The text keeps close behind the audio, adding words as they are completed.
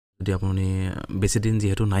যদি আপুনি বেছি দিন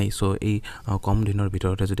যেহেতু নাই সো এই কম দিনৰ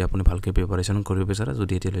ভিতৰতে যদি আপুনি ভালকে প্ৰিপাৰেচন কৰিব বিচাৰে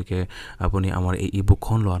যদি এতিয়ালৈকে আপুনি আমাৰ এই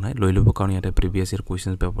ইবুকখন লোৱা নাই লৈ ল'ব কাৰণ ইয়াতে প্ৰিভিয়াছ ইয়াৰ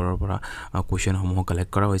কোৱেশ্চন পেপাৰৰ পৰা কোৱেশ্চনসমূহ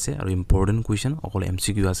কালেক্ট কৰা হৈছে আৰু ইম্পৰ্টেণ্ট কোৱেশ্চন অকল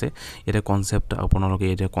এমচিকিউ আছে এটা কনসেপ্ট আপোনালোকে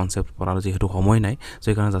এটা কনসেপ্ট পঢ়াৰ যেহেতু সময় নাই সো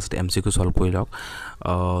এইকাৰণে জাস্ট এমচিকিউ সলভ কৰি লওক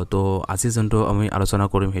তো আজি যোনটো আমি আলোচনা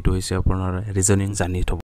কৰিম সেইটো হৈছে আপোনাৰ ৰিজনিং জানি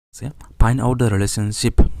থব আছে find out the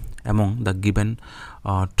ৰিলেশনশিপ among the given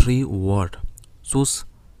three word choose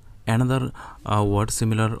another word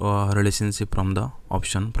similar relationship from the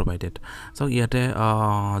option provided so yate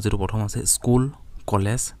যেটো প্ৰথম আছে স্কুল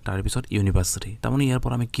কলেজ তাৰ পিছত ইউনিভাৰ্সিটি তাৰমানে ইয়াৰ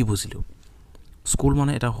পৰা আমি কি বুজিলো স্কুল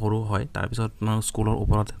মানে এটা সৰু হয় তাৰ পিছত স্কুলৰ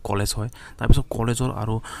ওপৰত কলেজ হয় তাৰ পিছত কলেজৰ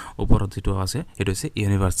আৰু ওপৰত যেটো আছে এটো হৈছে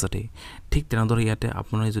ইউনিভাৰ্সিটি ঠিক তেনেদৰে ইয়াতে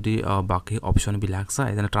আপোনাৰ যদি বাকি অপচন বিলাক চাই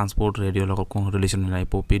যেনে ট্ৰান্সপোৰ্ট ৰেডিঅ লগত কোনো ৰিলেশন নাই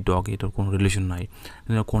পপি ডগ এটাৰ কোনো ৰিলেশন নাই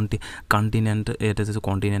কন্টিনেন্ট এটা যে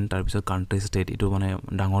কন্টিনেন্ট তাৰ পিছত কান্ট্ৰি ষ্টেট এটো মানে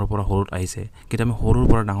ডাঙৰৰ পৰা সৰুত আহিছে কিটা আমি সৰুৰ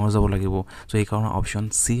পৰা ডাঙৰ যাব লাগিব সো এই কাৰণে অপচন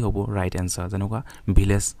সি হ'ব ৰাইট আনসাৰ যেনেকুৱা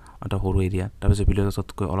ভিলেজ এটা সৰু এৰিয়া তাৰ পিছত ভিলেজত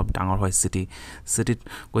কৈ অলপ ডাঙৰ হয় সিটিত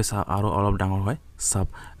কৈ আৰু অলপ ডাঙৰ হয়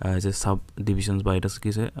সাব ডিভিশনস বা এটা কি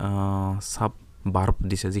আছে সাব বাৰ্ব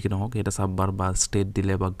দিছে যি কি নহওক এটা সাব বাৰ্ব বা ষ্টেট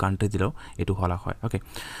দিলে বা কান্ট্ৰি দিলেও এটো হলা হয় ওকে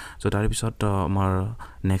সো তাৰ পিছত আমাৰ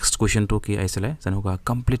নেক্সট কোৱেশ্চনটো কি আইছিলে যেনেকুৱা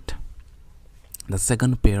complete the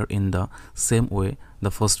second pair in the same way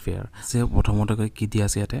the first pair সে প্ৰথমতে কি দিয়া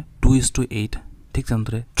আছে ইয়াতে 2:8 ঠিক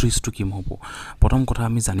তেনেদৰে 3:2 কিম হ'ব প্ৰথম কথা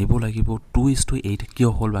আমি জানিব লাগিব 2:8 কিয়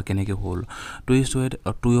হ'ল বা কেনেকৈ হ'ল 2:8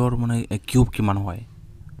 2 ৰ মানে কিউব কিমান হয়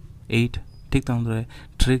 8 ঠিক তেনেদৰে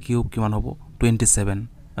 3 কিউব কিমান হ'ব 27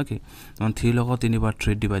 ওকে মানে 3 লগত 3 বাৰ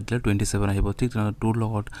 3 ডিভাইড দিলে 27 আহিব ঠিক তেনেদৰে 2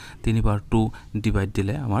 লগত 3 বাৰ 2 ডিভাইড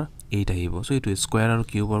দিলে আমাৰ 8 আহিব সো এটো স্কয়াৰ আৰু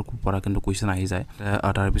কিউবৰ পৰা কিন্তু কোৱেশ্চন আহি যায়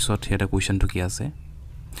তাৰ পিছত হেটা কোৱেশ্চনটো কি আছে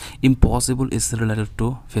impossible is related to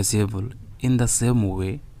feasible in the same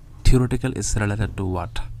way theoretical is related to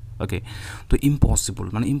what okay তো impossible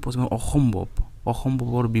মানে impossible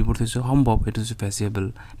অসম্ভৱৰ বিপৰীত হৈছে সম্ভৱ এটো হৈছে feasible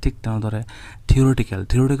ঠিক তেনেদৰে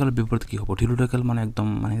theoretical বিপৰীত কি হ'ব theoretical মানে একদম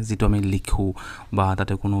মানে যেটো আমি লিখো বা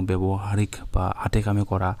তাতে কোনো ব্যৱহাৰিক বা হাতে কামে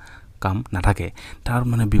কৰা কাম নাথাকে তাৰ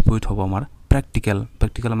মানে বিপৰীত হ'ব আমাৰ practical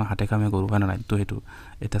আমাৰ হাতে কামে কৰো হয় না নাই তো এটো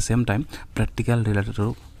এটা same time practical related to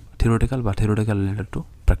theoretical বা theoretical related to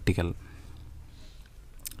practical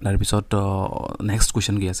তাৰ পিছত নেক্সট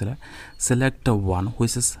কোৱেশ্চন কি আছে select one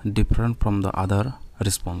which is different from the other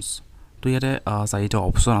response তো ইয়াতে চাৰিটা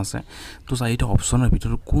অপচন আছে তো চাৰিটা অপচনৰ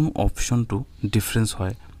ভিতৰত কোন অপচনটো ডিফাৰেন্স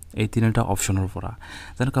হয় এই তিনিটা অপচনৰ পৰা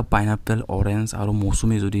যেনেকা পাইনাপল অৰেঞ্জ আৰু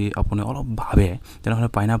মৌসুমী যদি আপুনি অলপ ভাবে তেনেহলে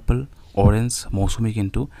পাইনাপল অৰেঞ্জ মৌসুমী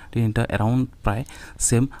কিন্তু তিনিটা এৰাউন্ড প্ৰায়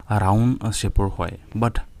সেম ৰাউন্ড শেপৰ হয়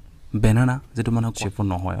বাট banana যেটো মানে শেপৰ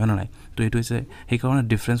নহয় হয় না নাই তো এটো হৈছে এই কাৰণে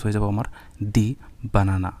ডিফাৰেন্স হৈ যাব আমাৰ ডি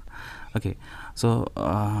banana ওকে সো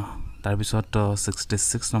তাৰ পিছত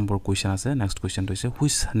 66 নম্বৰ কোৱেশ্চন আছে নেক্সট কোৱেশ্চনটো হৈছে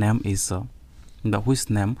which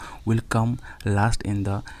name will come last in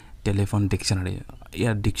the telephone dictionary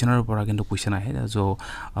ইয়াৰ ডিকশনাৰীৰ পৰা কিন্তু কোৱেশ্চন আহে যে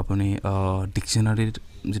আপুনি ডিকশনাৰীৰ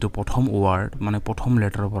যেটো প্ৰথম ওয়াৰ্ড মানে প্ৰথম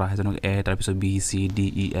লেটাৰৰ পৰা আহে যেনে এ তাৰ পিছত বি সি D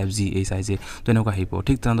E F G H আই জে তো এনেকুৱা আহিব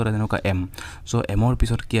ঠিক তেনেদৰে যেনেকুৱা এম সো এমৰ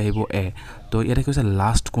পিছত কি আহিব এ তো ইয়াতে কৈছে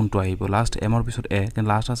লাষ্ট কোনটো আহিব লাষ্ট এমৰ পিছত এ কিন্তু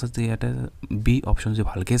লাষ্ট আছে যে ইয়াতে বি অপচন যে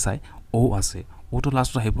ভালকে চাই ও আছে ও তো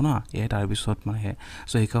লাষ্ট আহিব না এ তাৰ পিছত মানে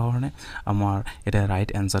সো এই কাৰণে আমাৰ এটা ৰাইট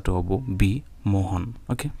আনসাৰটো হ'ব বি মোহন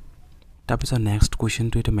ওকে তাৰপিছত নেক্সট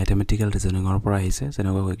কোৱেশ্চনটো এটা ম্যাথমেটিক্যাল ৰিজনিংৰ পৰা আহিছে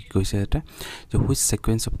যেনেকৈ কি কৈছে এটা যে which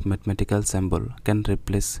sequence of mathematical symbol can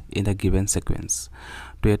replace in the given sequence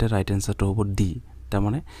তো এটা ৰাইট আনসাৰটো হ'ব ডি তাৰ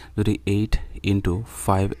মানে যদি 8 into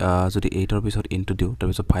 5 যদি 8 ৰ পিছত ইনটু দিও তাৰ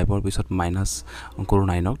পিছত 5 ৰ পিছত মাইনাস কৰো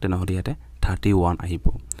 9ক তেনেহলে ইয়াতে 31 আহিব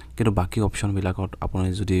কিন্তু বাকি অপচন বিলাকত আপুনি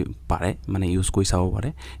যদি পাৰে মানে ইউজ কৰি চাব পাৰে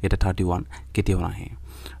এটা 31 কেতিয়াও নাহে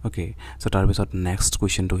ওকে সো তাৰ পিছত নেক্সট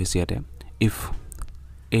কোৱেশ্চনটো হৈছে ইয়াতে if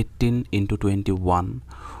 18 into 21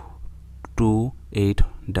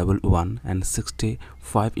 2811 and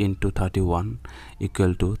 65 into 31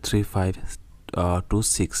 equal to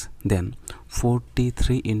 3526 then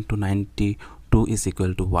 43 into 92 is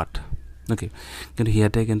equal to what okay কিন্তু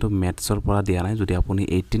হিয়াতে কিন্তু ম্যাথছৰ পৰা দিয়া নাই যদি আপুনি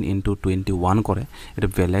 18 into 21 কৰে এটা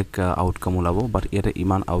বেলেগ আউটকাম ওলাব বাট ইয়াতে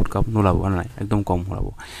ইমান আউটকাম নোলাব নাই একদম কম ওলাব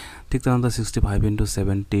ঠিক তেনেদৰে 65 into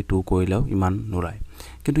 72 কৰিলেও ইমান নোলায়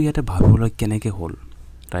কিন্তু ইয়াতে ভাবিবলৈ কেনেকৈ হ'ল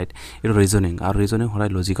right এটা ৰিজনিং আৰু ৰিজনিং হৰাই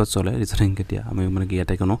লজিকত চলে ৰিজনিং কেতিয়া আমি মানে কি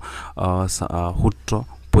ইয়াতে কোনো সূত্ৰ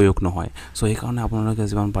প্ৰয়োগ নহয় সো এই কাৰণে আপোনালোকে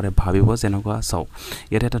যিমান পাৰে ভাবিব যেনেকুৱা চাও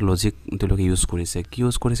ইয়াতে এটা লজিক তেওঁলোকে ইউজ কৰিছে কি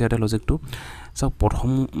ইউজ কৰিছে এটা লজিকটো সো প্ৰথম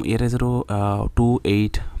ইয়াতে যেটো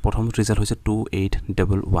 28 প্ৰথম ৰিজাল্ট হৈছে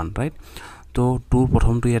 2811 ৰাইট তো 2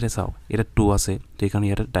 প্ৰথমটো ইয়াতে চাওক এটা 2 আছে তো এইকাৰণে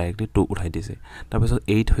ইয়াতে ডাইৰেক্টলি 2 উঠাই দিছে তাৰপিছত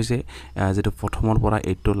 8 হৈছে যেটো প্ৰথমৰ পৰা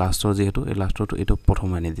 8 টো লাষ্টৰ যেহেতু এই লাষ্টৰটো এটো প্ৰথম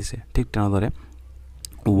আনি দিছে ঠিক তেনেদৰে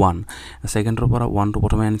 1 সেকেন্ডৰ পৰা 1 টো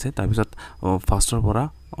প্ৰথমে আনিছে তাৰপিছত ফাৰ্ষ্টৰ পৰা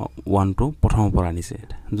 1 টো প্ৰথমৰ পৰা আনিছে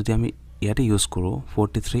যদি আমি ইয়াতে ইউজ কৰো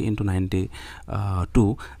 43 * 92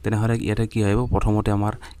 তেনেহলে ইয়াতে কি আহিব প্ৰথমতে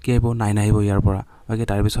আমাৰ কি আহিব 9 আহিব ইয়াৰ পৰা ওকে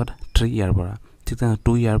তাৰপিছত 3 ইয়াৰ পৰা ঠিক আছে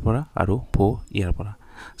 2 ইয়াৰ পৰা আৰু 4 ইয়াৰ পৰা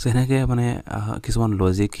সো এনেকৈ মানে কিছুমান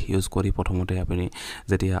লজিক ইউজ কৰি প্ৰথমতে আপুনি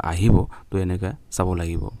যেতিয়া আহিব তো এনেকৈ চাব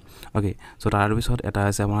লাগিব ওকে সো তাৰ পিছত এটা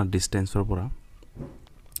আছে আমাৰ ডিসটেন্সৰ পৰা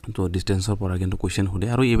তো ডিসটেন্সৰ পৰা কিন্তু কোৱেশ্চন हुदे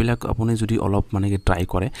আৰু এইবিলাক আপুনি যদি অলপ মানে কি ট্ৰাই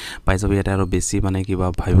কৰে পাই যাব এটা আৰু বেছি মানে কিবা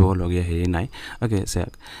ভাবিব লগিয়া হেৰি নাই ওকে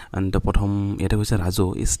সেক এন্ড প্ৰথম এটা হৈছে Raju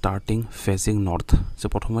is starting facing north so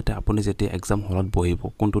প্ৰথমতে আপুনি যেতিয়া এক্সাম হলত বহিব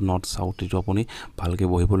কোনটো নৰ্থ সাউথ ইটো আপুনি ভালকে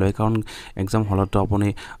বহিব লাগে কাৰণ এক্সাম হলত আপুনি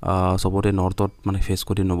সবতে নৰ্থত মানে ফেস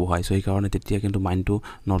কৰি নবহাই সো এই কাৰণে তেতিয়া কিন্তু মাইন্ডটো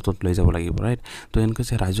নৰ্থত লৈ যাব লাগিব ৰাইট তো এনকৈ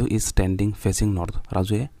আছে Raju is standing facing north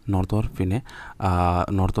ৰাজুৱে নৰ্থৰ পিনে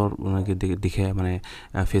নৰ্থৰ মানে দিখে মানে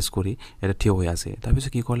ফেস কৰি এটা থিয় হৈ আছে তাৰপিছত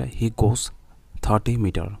কি ক'লে হি গোস 30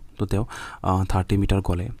 মিটাৰ তো তেও 30 মিটাৰ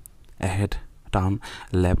গলে ahead টাৰ্ন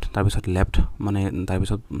লেফট তাৰপিছত লেফট মানে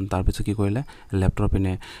তাৰপিছত কি কৰিলে লেফটৰ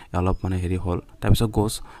পিনে অলপ মানে হেৰি হল তাৰপিছত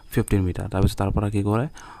গোস 15 মিটাৰ তাৰপিছত তাৰ পৰা কি কৰে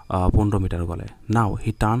 15 মিটাৰ গলে নাও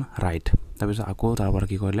হি টাৰ্ন ৰাইট তাৰপিছত আকৌ তাৰ পৰা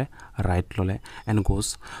কি কৰিলে ৰাইট ললে এন্ড গোস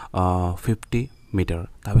 50 মিটাৰ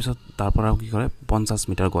তাৰপিছত তাৰ পৰা কি কৰে 50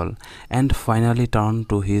 metre goal and finally turn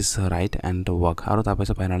to his right and walk আৰু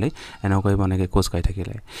তাৰপিছত ফাইনালি এনেকৈ মানে কোচ কাই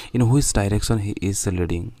থাকিলে in which direction he is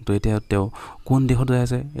leading তো এতিয়া তেও কোন দিশত যায়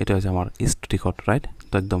আছে এটা হৈছে আমাৰ ইষ্ট দিশত ৰাইট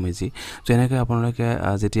তো একদম ইজি সো এনেকৈ আপোনালোকে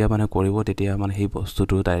যেতিয়া মানে কৰিব তেতিয়া মানে সেই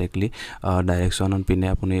বস্তুটো ডাইৰেক্টলি ডাইৰেকশনত পিনে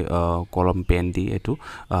আপুনি কলম পেন দি এটো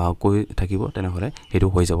কৈ থাকিব তেনেহলে হেতু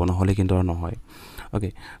হৈ যাব নহলে কিন্তু নহয় ওকে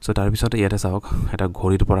সো তাৰ পিছত ইয়াতে চাওক এটা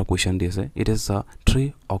ঘড়ীৰ পৰা কোৱেশ্চন দিছে it is 3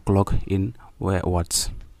 o'clock in watts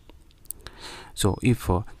so if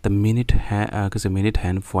the minute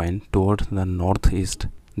hand point toward the northeast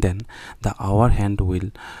then the hour hand will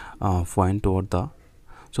point toward the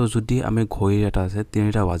so যদি আমি ঘড়ীৰ এটা আছে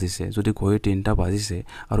 3টা বাজিছে যদি ঘড়ীৰ 3টা বাজিছে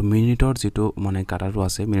আৰু মিনিটৰ যেটো মানে কাটাটো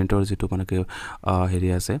আছে মিনিটৰ যেটো মানে হেৰি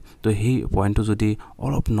আছে তো সেই পইণ্টটো যদি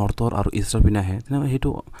অলপ নৰ্থৰ আৰু ইষ্টৰ পিনে আহে তেনে হেতু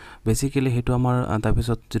বেসিক্যালি হেতু আমাৰ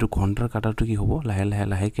তাৰপিছত যেটো ঘণ্টাৰ কাটাটো কি হ'ব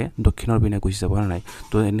লাহেকে দক্ষিণৰ পিনে গুচি যাব নাই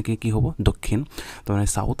তো এনেকৈ কি হ'ব দক্ষিণ তো মানে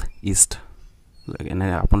সাউথ ইষ্ট এনে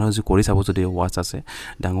আপোনাৰ যদি কৰি চাব যদি ওয়াচ আছে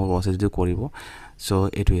ডাঙৰ ওয়াচ যদি কৰিব সো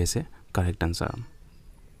এটো আছে কাৰেক্ট আনসাৰ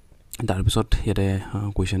তাৰপিছত ইয়াতে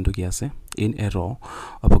কোৱেশ্চনটো কি আছে ইন এ ৰ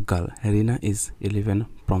of a girl Rina is 11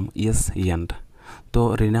 from east end তো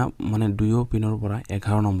ৰীনা মানে দুয়ো পিনৰ পৰা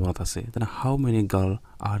 11 নম্বৰত আছে তেনে হাউ many girl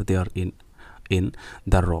R there in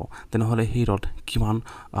the row তেনেহলে হি ৰত কিমান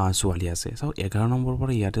ছোৱালী আছে সো 11 নম্বৰ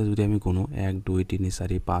পৰা ইয়াতে যদি আমি গুনো 1 2 3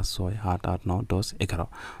 4 5 6 7 8 9 10 11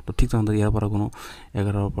 তো ঠিক তেনেদৰে ইয়াৰ পৰা গুনো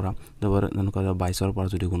 11 ৰ পৰা এবাৰ এনেকুৱা 22 ৰ পৰা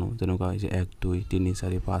যদি গুনো তেনেকুৱা হৈছে 1 2 3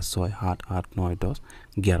 4 5 6 7 8 9 10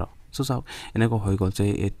 11 সো চাওক এনেকৈ হৈ গল যে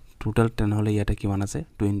টোটাল তেনেহলে ইয়াতে কিমান আছে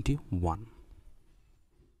 21